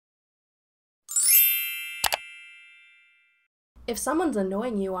If someone's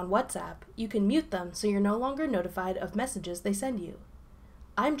annoying you on WhatsApp, you can mute them so you're no longer notified of messages they send you.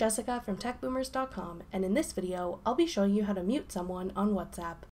 I'm Jessica from TechBoomers.com, and in this video, I'll be showing you how to mute someone on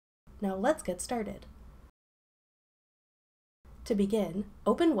WhatsApp. Now let's get started. To begin,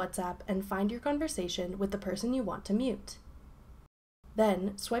 open WhatsApp and find your conversation with the person you want to mute.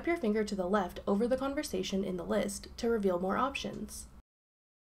 Then, swipe your finger to the left over the conversation in the list to reveal more options.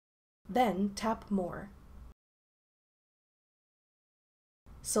 Then, tap More.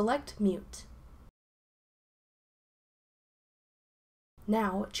 Select Mute.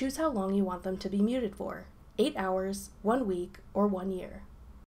 Now, choose how long you want them to be muted for: 8 hours, 1 week, or 1 year.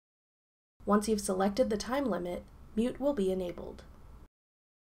 Once you've selected the time limit, mute will be enabled.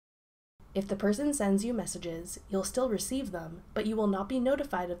 If the person sends you messages, you'll still receive them, but you will not be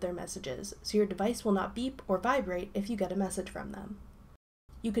notified of their messages, so your device will not beep or vibrate if you get a message from them.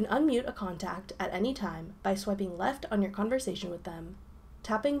 You can unmute a contact at any time by swiping left on your conversation with them,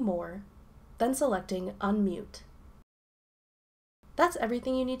 tapping More, then selecting Unmute. That's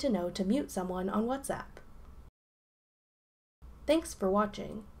everything you need to know to mute someone on WhatsApp. Thanks for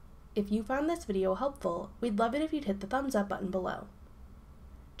watching. If you found this video helpful, we'd love it if you'd hit the thumbs up button below.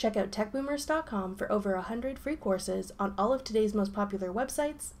 Check out TechBoomers.com for over 100 free courses on all of today's most popular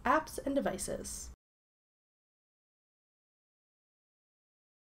websites, apps, and devices.